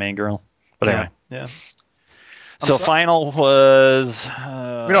as like the main girl. But anyway. Yeah. So final was... We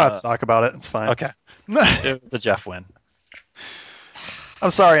don't have to talk about it. It's fine. Okay. It was a Jeff win.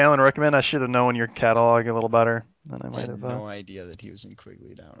 I'm sorry, Alan Rickman. I should have known your catalog a little better. then I I might had have. no idea that he was in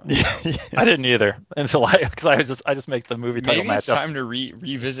Quigley Down Under. Yeah, I didn't either until because I just make the movie title Maybe it's match up. time to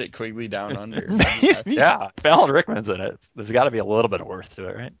revisit Quigley Down Under. Maybe. That's- Yeah, Alan Rickman's in it. There's got to be a little bit of worth to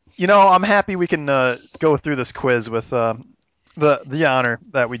it, right? I'm happy we can go through this quiz with the honor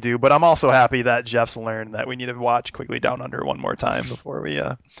that we do, but I'm also happy that Jeff's learned that we need to watch Quigley Down Under one more time before we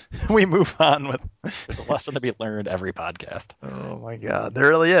we move on with. There's a lesson to be learned every podcast. Oh my God, there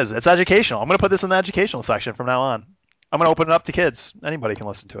really is. It's educational. I'm gonna put this in the educational section from now on. I'm gonna open it up to kids. Anybody can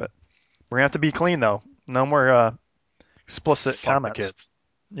listen to it. We're gonna have to be clean though. No more explicit Fuck the comments. kids.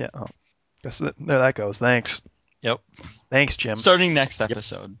 Yeah. Oh, there that goes. Thanks. Yep. Thanks, Jim. Starting next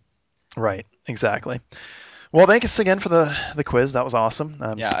episode. Right. Exactly. Well, thanks again for the quiz. That was awesome.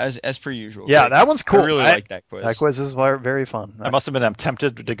 Yeah, as per usual. Yeah, Greg. that one's cool. I really like that quiz. That quiz is very fun. I must have been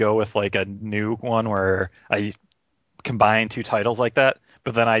tempted to go with like a new one where I combine two titles like that,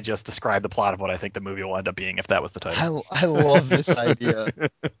 but then I just describe the plot of what I think the movie will end up being if that was the title. I love this idea.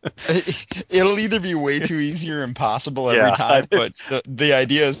 It'll either be way too easy or impossible every Yeah, time, but the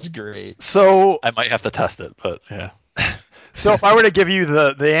idea is great. So I might have to test it, but yeah. So if I were to give you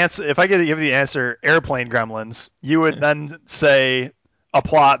the answer, if I could give you the answer, airplane gremlins, you would then say a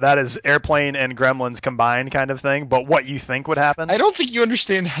plot that is airplane and gremlins combined kind of thing. But what you think would happen? I don't think you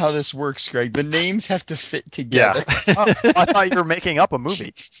understand how this works, Greg. The names have to fit together. Oh, I thought you were making up a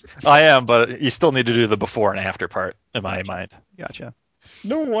movie. I am, but you still need to do the before and after part in my mind. Gotcha.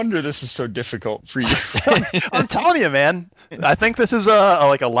 No wonder this is so difficult for you. I'm telling you, man. I think this is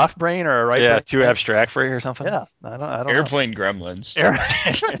like a left brain or a right Yeah, brain. too abstract for you or something. Yeah, I don't know. Airplane gremlins.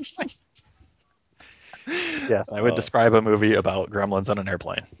 Yes, I would describe a movie about gremlins on an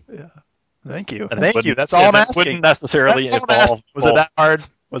airplane. Yeah. Thank you. And it Thank you. wouldn't- That's all I'm and it asking. Wouldn't necessarily That's all I'm asking. involve. Was it that hard?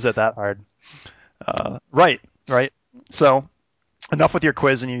 Was it that hard? Right. So, enough with your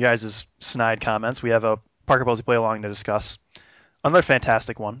quiz and you guys' snide comments. We have a Parker Posey play along to discuss. Another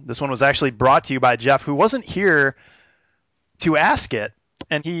fantastic one. This one was actually brought to you by Jeff, who wasn't here to ask it,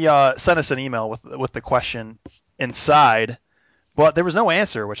 and he sent us an email with the question inside, but there was no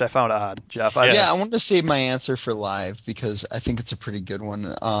answer, which I found odd. Jeff, I wanted to save my answer for live because I think it's a pretty good one.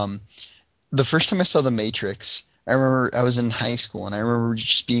 The first time I saw The Matrix, I remember I was in high school, and I remember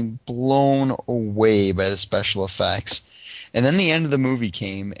just being blown away by the special effects. And then the end of the movie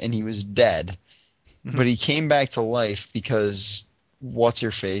came, and he was dead. But he came back to life because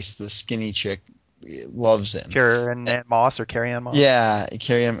what's-her-face, the skinny chick, loves him. Carrie-Ann Moss or Carrie-Ann Moss? Yeah,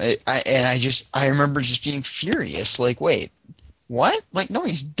 Carrie-Ann. I remember just being furious. Like, wait, what? Like, no,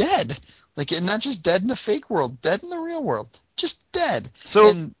 he's dead. Like, and not just dead in the fake world, dead in the real world, just dead.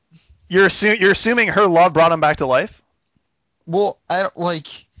 So you're assuming her love brought him back to life? Well, I don't like.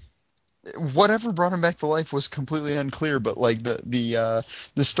 Whatever brought him back to life was completely unclear, but like the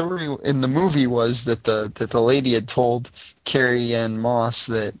story in the movie was that the lady had told Carrie Ann Moss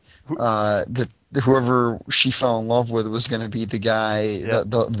that that whoever she fell in love with was going to be the guy,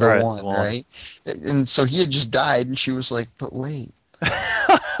 the one, right? And so he had just died, and she was like, "But wait,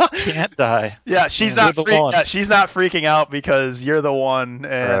 can't die." Yeah, she's not freaking out because you're the one,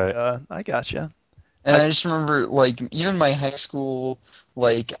 and I gotcha. And I just remember, like, even my high school,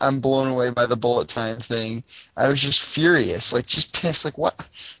 like, I'm blown away by the bullet time thing. I was just furious, like, just pissed. Like, what?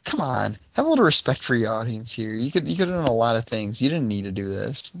 Come on, have a little respect for your audience here. You could have done a lot of things. You didn't need to do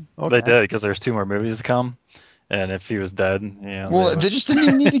this. Okay. They did because there's 2 more movies to come, and if he was dead, well, they just didn't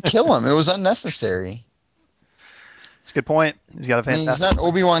even need to kill him. It was unnecessary. That's a good point. He's got a fantastic. He's not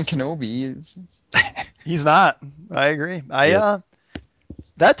Obi-Wan Kenobi. He's not. I agree. As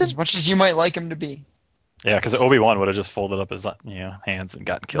much as you might like him to be. Yeah, because Obi-Wan would have just folded up his hands and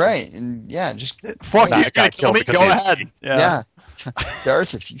gotten killed. Right, and just fuck you, got kill me. Go ahead. Yeah.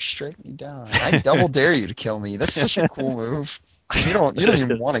 Darth, if you strike me down, I double dare you to kill me. That's such a cool move. You don't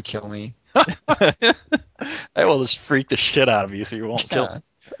even want to kill me. I will just freak the shit out of you so you won't kill me.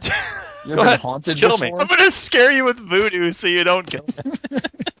 You've been haunted kill before? Me. I'm gonna scare you with voodoo so you don't kill me.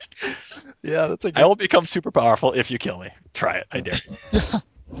 Yeah, that's a good. I will become super powerful if you kill me. Try it. I dare.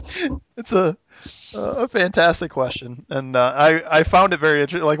 It's a fantastic question, and I found it very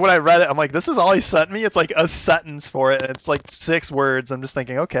interesting. Like when I read it, I'm like, this is all he sent me. It's like a sentence for it, and it's like 6 words. I'm just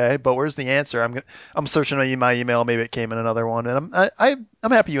thinking, okay, but where's the answer? I'm searching my email. Maybe it came in another one, and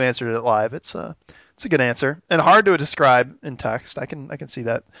I'm happy you answered it live. It's a good answer and hard to describe in text. I can see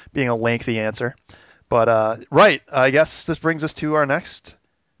that being a lengthy answer, but right. I guess this brings us to our next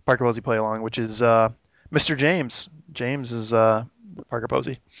Parker Posey play along, which is Mr. James. James is Parker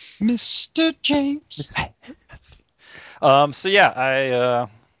Posey. Mr. James. So yeah,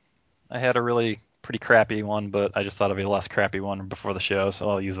 I had a really pretty crappy one, but I just thought of a less crappy one before the show, so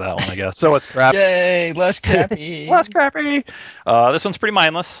I'll use that one, I guess. So it's crap. Yay, less crappy. Less crappy. This one's pretty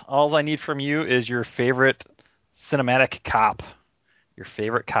mindless. All I need from you is your favorite cinematic cop, your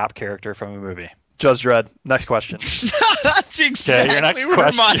favorite cop character from a movie. Judge Dredd. Next question. That's your exactly next where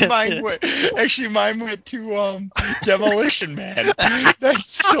my question mind went. Actually, mine went to Demolition Man.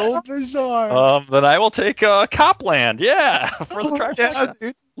 That's so bizarre. Then I will take Copland. Yeah, for the trifecta. Yeah,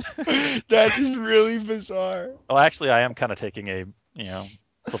 dude. That is really bizarre. Well, actually, I am kind of taking a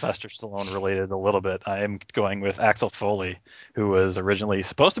Sylvester Stallone related a little bit. I am going with Axel Foley, who was originally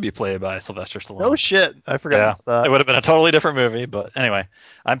supposed to be played by Sylvester Stallone. No shit. I forgot Yeah, about that. it would have been a totally different movie, but anyway,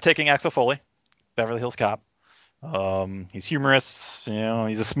 I'm taking Axel Foley, Beverly Hills Cop. He's humorous,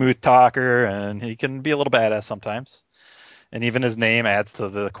 he's a smooth talker, and he can be a little badass sometimes. And even his name adds to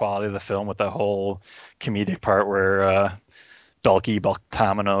the quality of the film with that whole comedic part where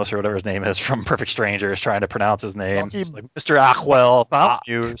Baltaminos or whatever his name is from Perfect Stranger is trying to pronounce his name. It's like Mr. Achwell,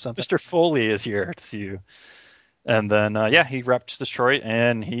 You or something. Mr. Foley is here to see you. And then he reps Detroit,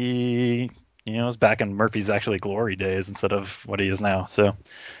 and he is back in Murphy's actually glory days instead of what he is now. So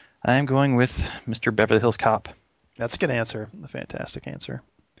I am going with Mr. Beverly Hills Cop. That's a good answer. A fantastic answer.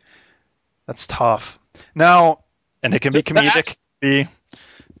 That's tough. Now, And it can be comedic, be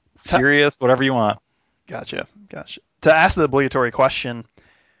serious, whatever you want. Gotcha. To ask the obligatory question,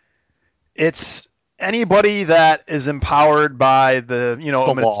 it's anybody that is empowered by the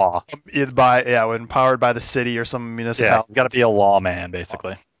law. empowered by the city or some Yeah, municipality. he's got to be a lawman,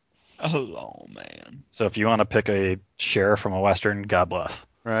 basically. Oh, man. So if you want to pick a sheriff from a Western, God bless.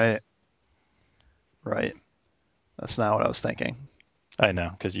 Right. That's not what I was thinking. I know,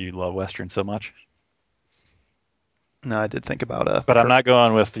 because you love Western so much. No, I did think about But I'm not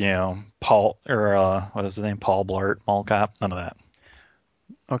going with, Paul, or what is his name? Paul Blart, Mall Cop. None of that.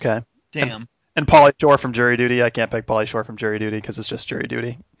 Okay. Damn. And Pauly Shore from Jury Duty. I can't pick Pauly Shore from Jury Duty because it's just Jury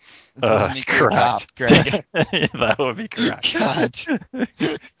Duty. It doesn't make you a cop, correct. Greg. That would be correct. God.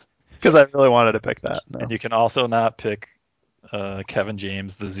 Because I really wanted to pick that. No. And you can also not pick Kevin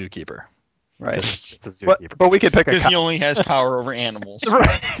James, the zookeeper. Right. It's a zookeeper. But we could pick a Because cop. he only has power over animals.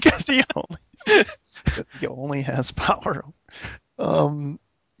 Right. Because he only has power.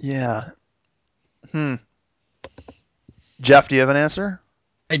 Yeah. Jeff, do you have an answer?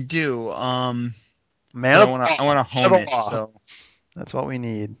 I do. Man, I want to hone it. law. So That's what we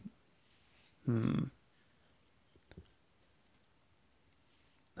need.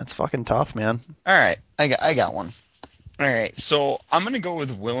 That's fucking tough, man. all right, I got one. All right, so I'm gonna go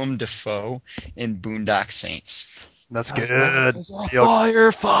with Willem Dafoe in Boondock Saints. That's good.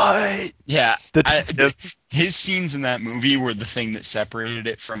 Firefight. Yeah, Detective. his scenes in that movie were the thing that separated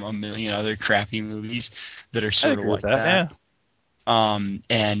it from a million other crappy movies that are sort of like that.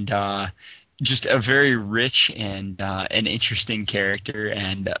 And just a very rich and an interesting character,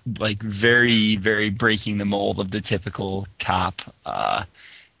 and like very, very breaking the mold of the typical cop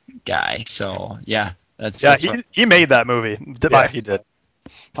guy. So yeah, that's he made that movie. Yeah, he did.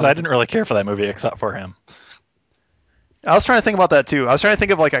 Because I didn't really care for that movie except for him. I was trying to think about that too. I was trying to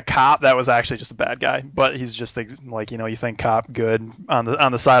think of like a cop that was actually just a bad guy, but he's just like you think cop good on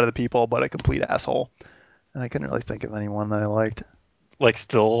the side of the people, but a complete asshole. And I couldn't really think of anyone that I liked. Like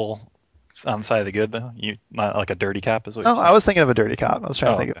still on the side of the good though. You not like a dirty cop is what No, you're saying? I was thinking of a dirty cop. I was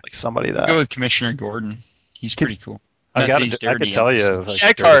trying to think of like somebody that. Go with Commissioner Gordon. He's pretty cool. I could tell you. Like,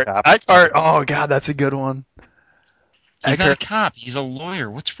 Eckhart. Oh god, that's a good one. He's not a cop. He's a lawyer.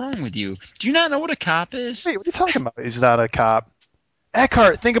 What's wrong with you? Do you not know what a cop is? Wait, what are you talking about? He's not a cop.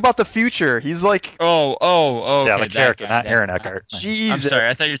 Eckhart, think about the future. He's like okay, yeah, the character, guy, not Aaron Eckhart. Jesus. I'm sorry,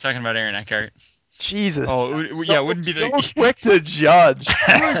 I thought you were talking about Aaron Eckhart. Jesus. Oh, yeah, it wouldn't be so quick to judge.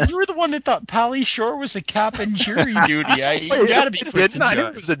 You were the one that thought Pauly Shore was a cop in jury duty. You gotta be quick to judge. I knew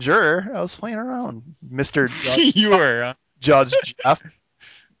he was a juror. I was playing around, Mr. Judge. You were. Judge Jeff.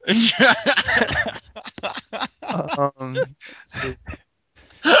 Let's see.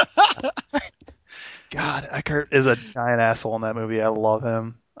 God, Eckhart is a giant asshole in that movie. I love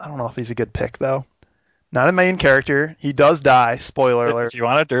him. I don't know if he's a good pick though. Not a main character. He does die. Spoiler alert. If you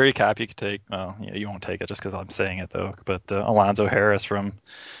want a dirty cop, you could take. Well, yeah, you won't take it just because I'm saying it though. But Alonzo Harris from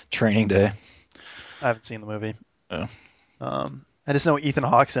Training Day. I haven't seen the movie. Oh. I just know Ethan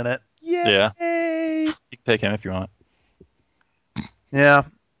Hawke's in it. Yay! Yeah. You can take him if you want. Yeah.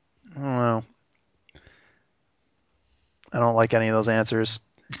 I don't know. I don't like any of those answers.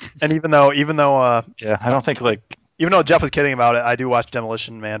 And even though yeah, I don't think even though Jeff was kidding about it, I do watch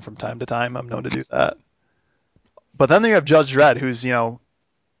Demolition Man from time to time. I'm known to do that. But then you have Judge Dredd, who's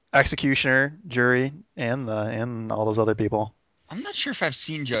executioner, jury, and all those other people. I'm not sure if I've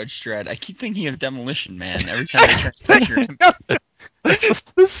seen Judge Dredd. I keep thinking of Demolition Man every time I try to picture him.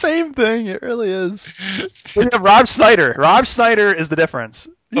 It's the same thing. It really is. We have Rob Snyder. Rob Snyder is the difference.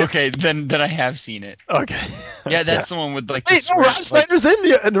 Okay, then I have seen it. Okay. Yeah, that's the one with like the Wait, no, swear. Rob Snyder's in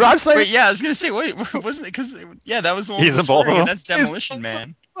the and Rob Snyder. Wait, yeah, I was gonna say, wait, wasn't it? Because that was the one He's with the in both of swearing, and them? that's Demolition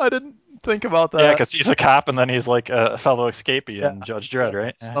Man. I didn't think about Yeah, that. because he's a cop and then he's like a fellow escapee Yeah. in Judge Dredd,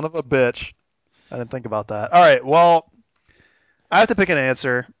 right? Son of a bitch. I didn't think about that. All right, well, I have to pick an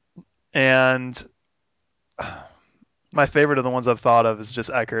answer, and my favorite of the ones I've thought of is just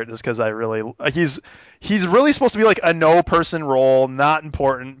Eckert, just because I really he's really supposed to be like a no person role, not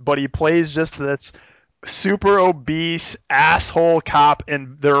important, but he plays just this super obese asshole cop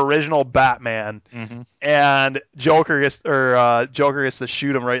in the original Batman, Mm-hmm. and Joker gets to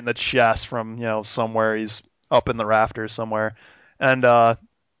shoot him right in the chest from somewhere. He's up in the rafters somewhere, and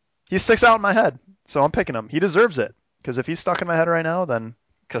he sticks out in my head, so I'm picking him. He deserves it because if he's stuck in my head right now, then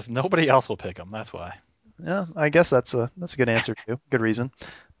Because nobody else will pick him. That's why. yeah, I guess that's a good answer too. Good reason,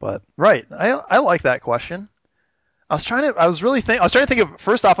 but right, I like that question. I was trying to think of,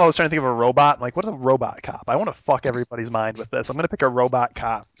 first off, I was trying to think of a robot. I'm like, what is a robot cop? I want to fuck everybody's mind with this. I'm going to pick a robot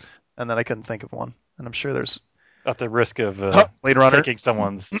cop. And then I couldn't think of one. And I'm sure there's At the risk of Blade Runner. taking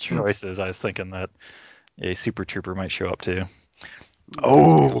someone's choices, I was thinking that a Super Trooper might show up too.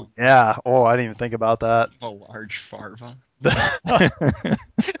 Oh, yeah. Oh, I didn't even think about that. A large farva.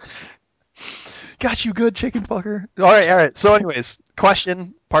 Got you good, chicken fucker. All right. So anyways,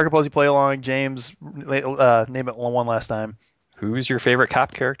 question, Parker Posey play along, James, name it one last time. Who's your favorite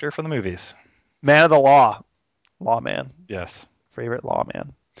cop character from the movies? Man of the law. Lawman. Yes. Favorite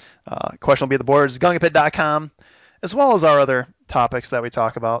lawman. Question will be at the boards, gungapit.com, as well as our other topics that we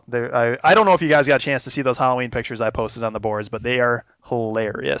talk about. I don't know if you guys got a chance to see those Halloween pictures I posted on the boards, but they are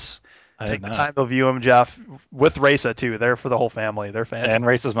hilarious. I Take did the not. time to view them, Jeff, with Raisa too. They're for the whole family. They're fantastic. And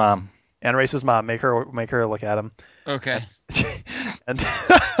Race's mom. And Raisa's mom. Make her look at them. Okay. And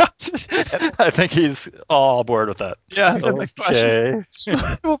I think he's all aboard with that. yeah, the next question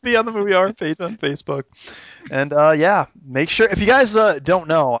Okay. will be on the Movie Hour page on Facebook. And yeah, make sure, if you guys don't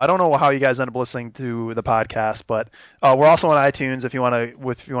know, I don't know how you guys end up listening to the podcast, but we're also on iTunes. If you want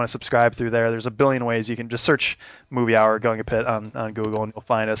to subscribe through there, there's a billion ways. You can just search Movie Hour Going a Pit on Google, and you'll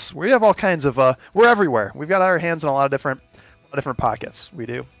find us. We have all kinds of we're everywhere. We've got our hands in a lot of different pockets. We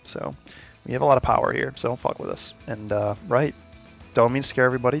do. So we have a lot of power here. So don't fuck with us. And right, don't mean to scare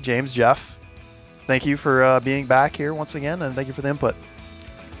everybody. James, Jeff, thank you for being back here once again, and thank you for the input.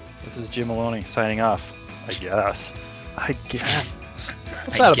 This is Jim Maloney signing off. I guess.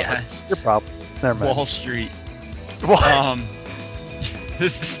 What's that about? guess. It's your problem. Never mind. Wall Street. What?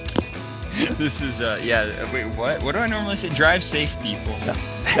 This is yeah. Wait, what? What do I normally say? Drive safe, people.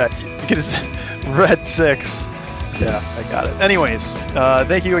 Yeah, you can just Red 6. Yeah, I got it. Anyways,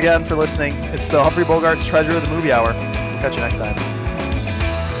 thank you again for listening. It's the Humphrey Bogart's Treasure of the Movie Hour. We'll catch you next time.